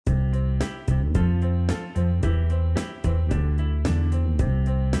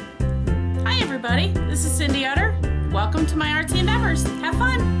everybody. This is Cindy Utter. Welcome to my artsy endeavors. Have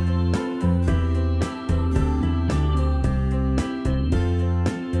fun!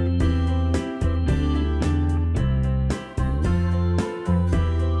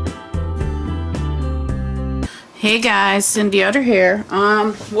 Hey guys, Cindy Utter here.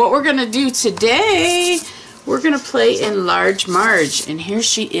 What we're gonna do today, we're gonna play Enlarge Marge, and here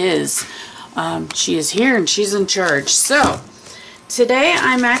she is. She is here and she's in charge. So today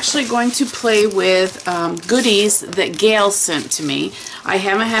I'm actually going to play with goodies that Gayle sent to me. I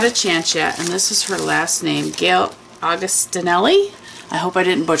haven't had a chance yet, and this is her last name, Gayle Augustinelli. I hope I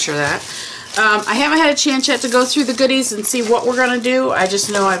didn't butcher that. I haven't had a chance yet to go through the goodies and see what we're going to do. I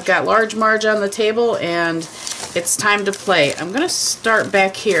just know I've got Large Marge on the table and it's time to play. I'm going to start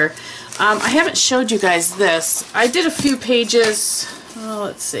back here. I haven't showed you guys this. I did a few pages,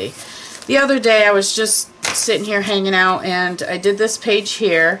 let's see. The other day I was just sitting here hanging out and I did this page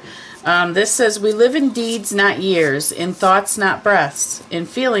here. This says, we live in deeds, not years, in thoughts, not breaths, in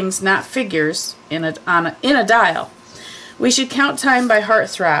feelings, not figures, in a dial. We should count time by heart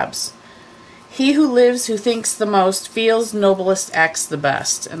throbs. He who lives, who thinks the most, feels noblest, acts the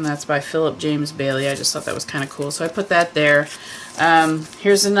best. And that's by Philip James Bailey. I just thought that was kind of cool, so I put that there.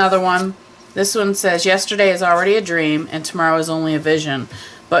 Here's another one. This one says, yesterday is already a dream, and tomorrow is only a vision.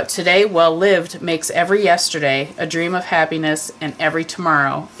 But today, well lived, makes every yesterday a dream of happiness, and every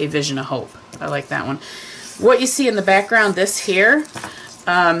tomorrow a vision of hope. I like that one. What you see in the background, this here,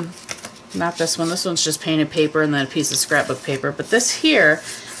 not this one. This one's just painted paper and then a piece of scrapbook paper. But this here,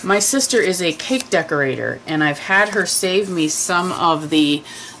 my sister is a cake decorator, and I've had her save me some of the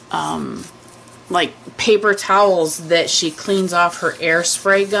like paper towels that she cleans off her air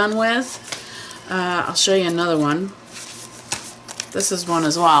spray gun with. I'll show you another one. This is one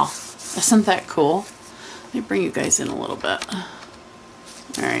as well. Isn't that cool? Let me bring you guys in a little bit.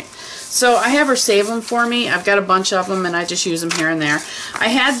 Alright. So I have her save them for me. I've got a bunch of them and I just use them here and there. I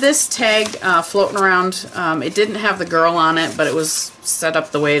had this tag floating around. It didn't have the girl on it, but it was set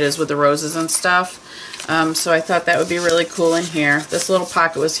up the way it is with the roses and stuff. So I thought that would be really cool in here. This little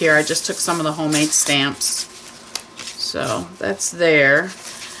pocket was here. I just took some of the homemade stamps. So that's there.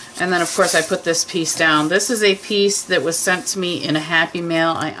 And then, of course, I put this piece down. This is a piece that was sent to me in a Happy Mail.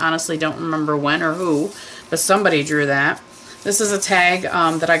 I honestly don't remember when or who, but somebody drew that. This is a tag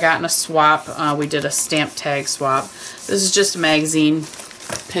that I got in a swap. We did a stamp tag swap. This is just a magazine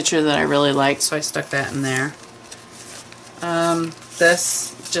picture that I really liked, so I stuck that in there.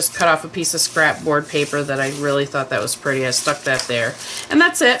 This just cut off a piece of scrapboard paper that I really thought that was pretty. I stuck that there. And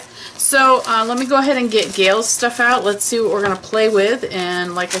that's it. So let me go ahead and get Gayle's stuff out. Let's see what we're going to play with.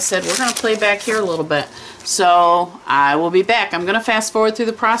 And like I said, we're going to play back here a little bit. So I will be back. I'm going to fast forward through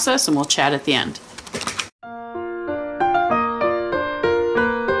the process and we'll chat at the end.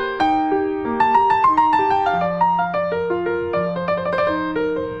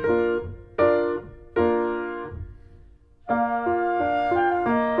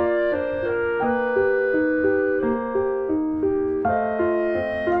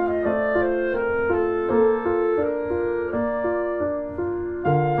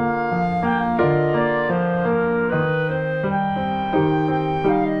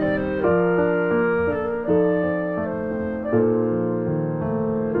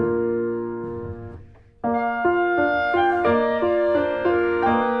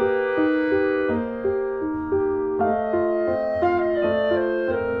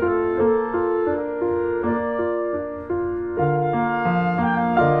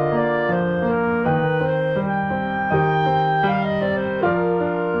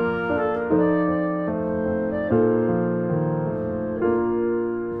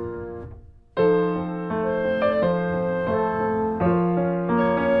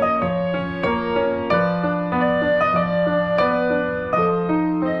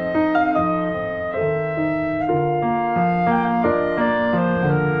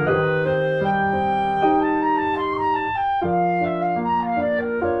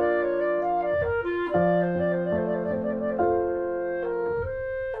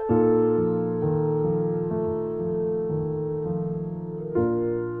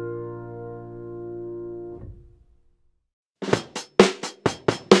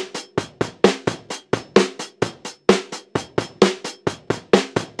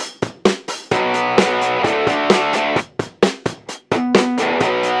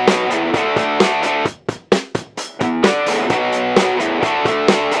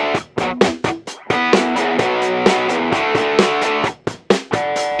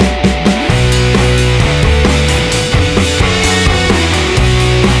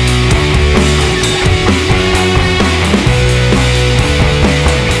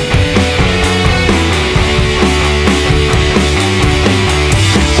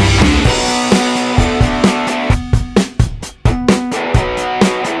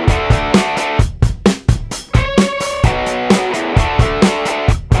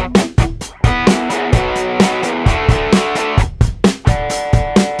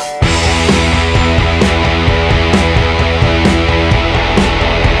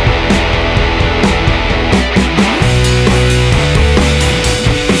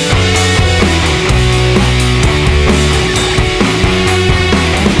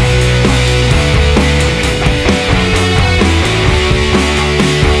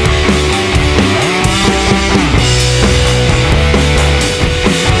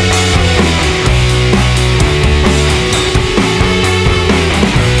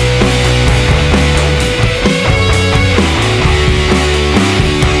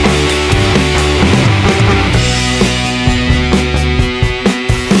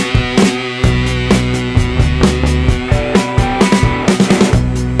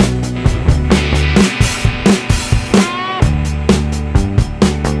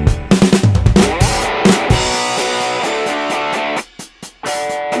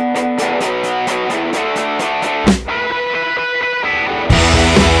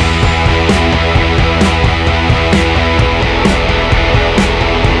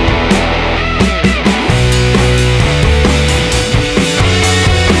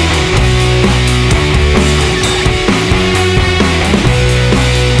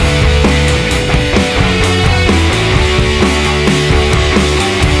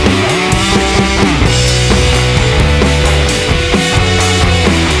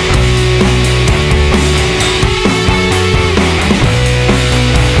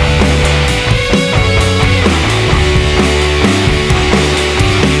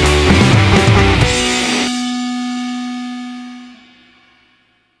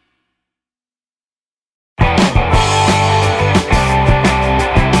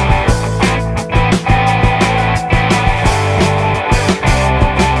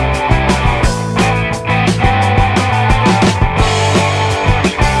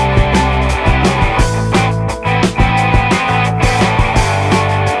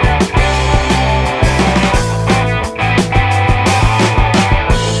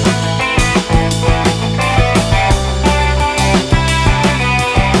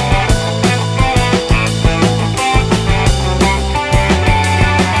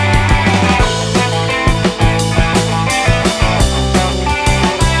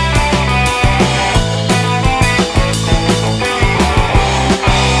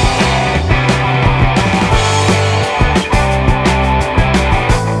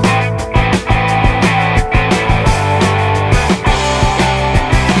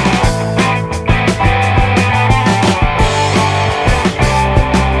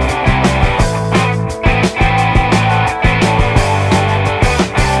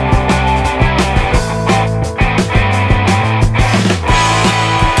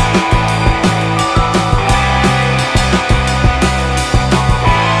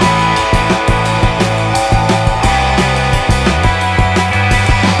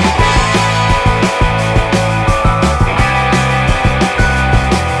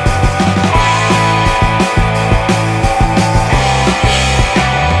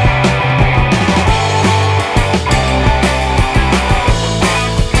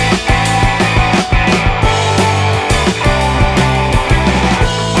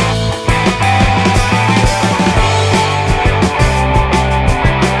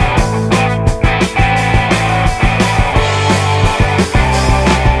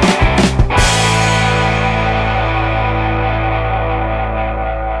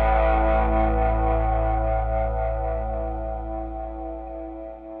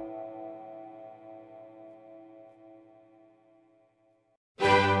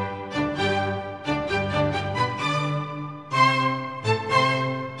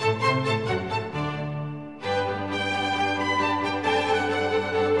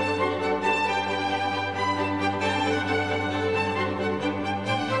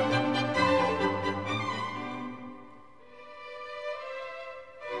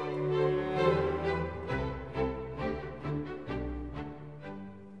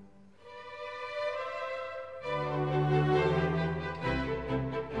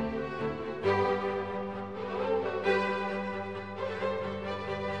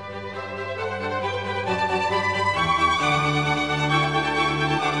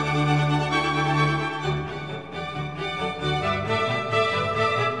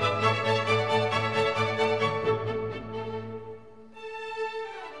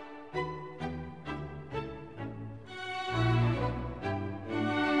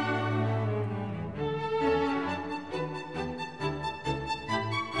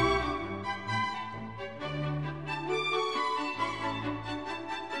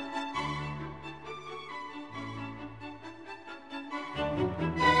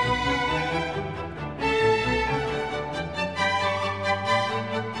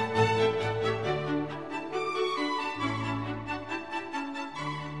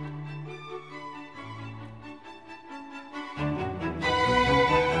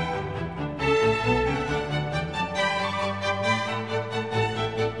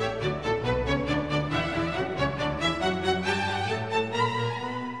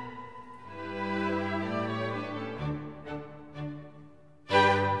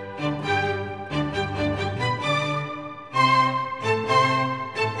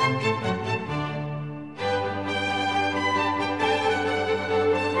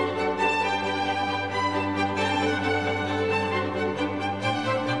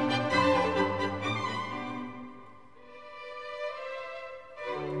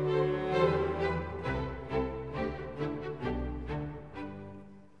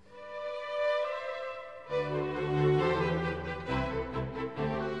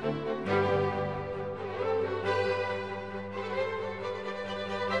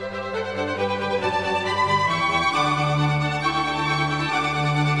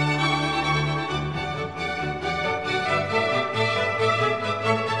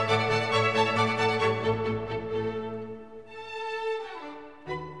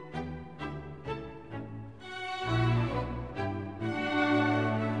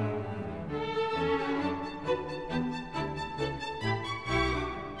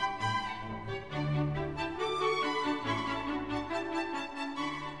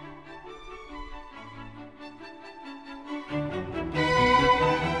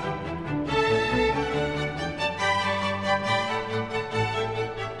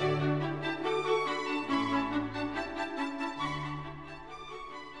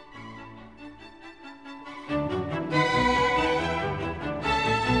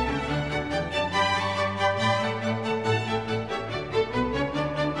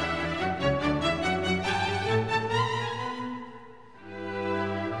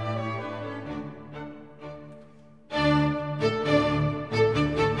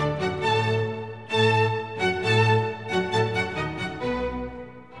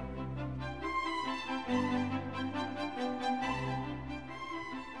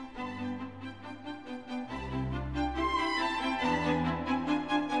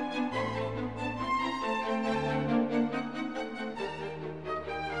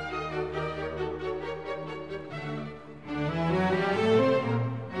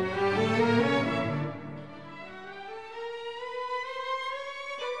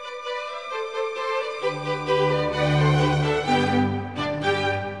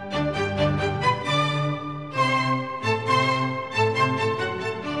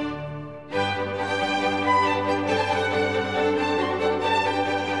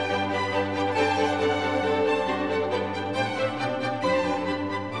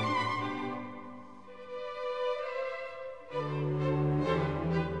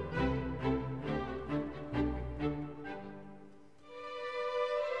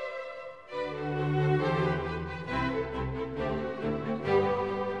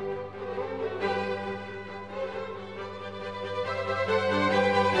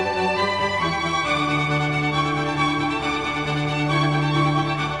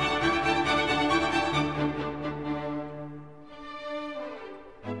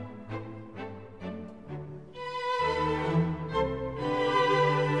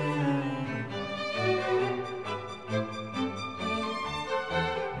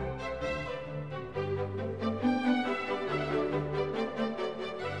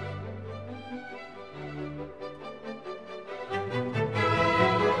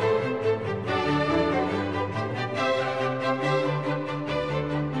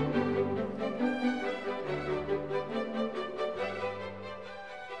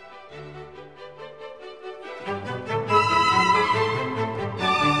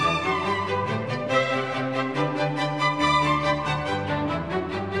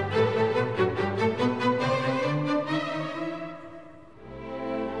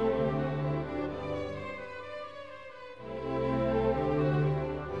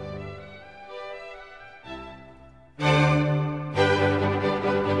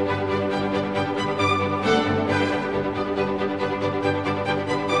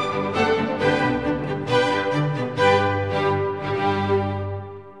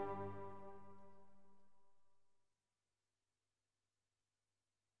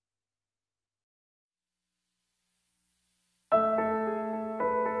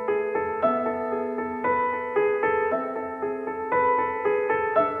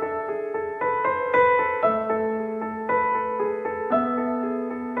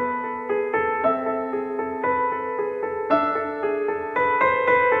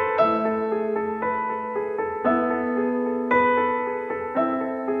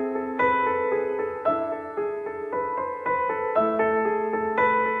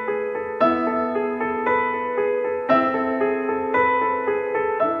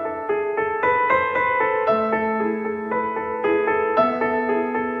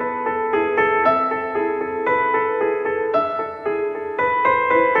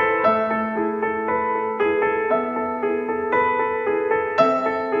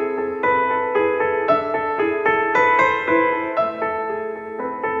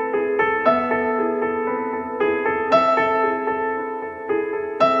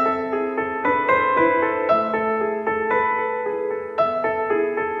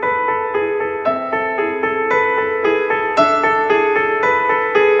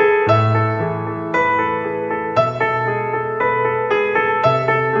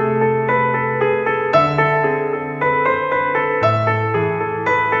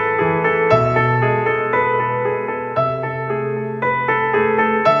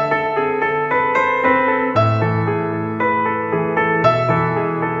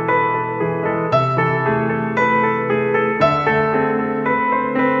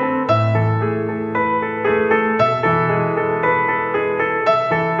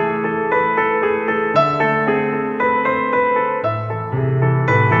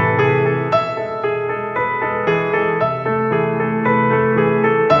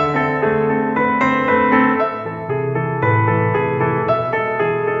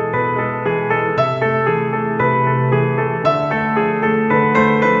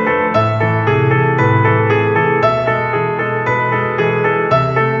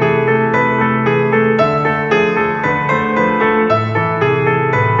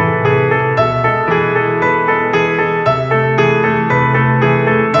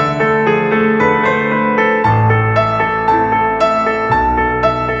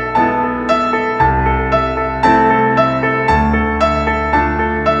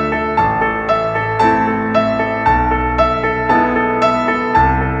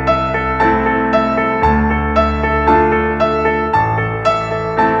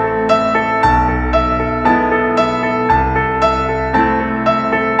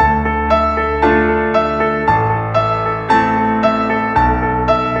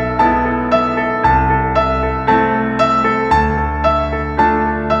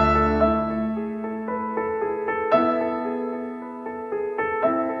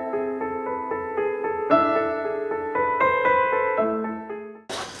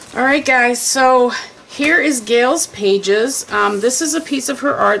 Alright guys, so Here is Gayle's pages. This is a piece of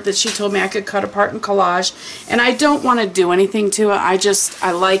her art that she told me I could cut apart and collage, and I don't want to do anything to it.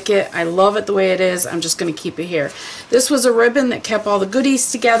 I like it. I love it the way it is. I'm just going to keep it here. This was a ribbon that kept all the goodies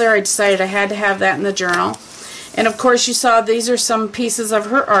together. I decided I had to have that in the journal. And of course you saw these are some pieces of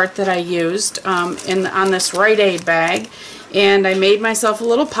her art that I used on this Rite Aid bag. And I made myself a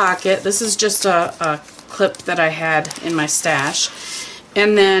little pocket. This is just a clip that I had in my stash.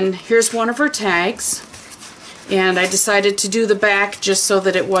 And then here's one of her tags. And I decided to do the back just so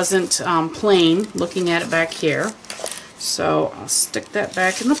that it wasn't plain, looking at it back here. So I'll stick that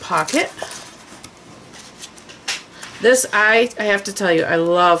back in the pocket. This, I have to tell you, I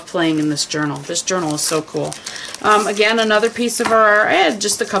love playing in this journal. This journal is so cool. Again, another piece of our, I had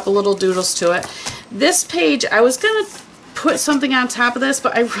just a couple little doodles to it. This page, I was going to put something on top of this,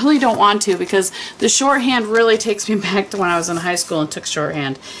 but I really don't want to because the shorthand really takes me back to when I was in high school and took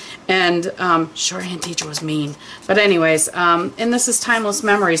shorthand. And shorthand teacher was mean. But anyways, and this is Timeless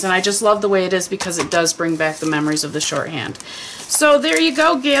Memories, and I just love the way it is because it does bring back the memories of the shorthand. So there you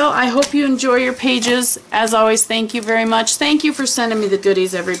go, Gayle. I hope you enjoy your pages. As always, thank you very much. Thank you for sending me the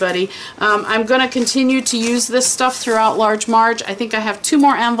goodies, everybody. I'm going to continue to use this stuff throughout Large Marge. I think I have 2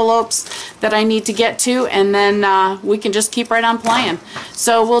 more envelopes that I need to get to, and then we can just keep right on playing.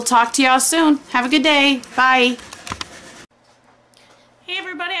 So we'll talk to y'all soon. Have a good day. Bye. Hey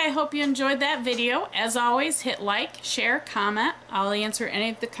everybody, I hope you enjoyed that video. As always, hit like, share, comment. I'll answer any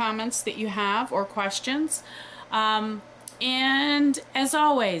of the comments that you have or questions. And as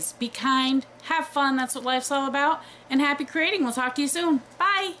always, be kind, have fun, that's what life's all about, and happy creating. We'll talk to you soon.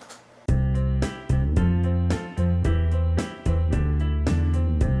 Bye!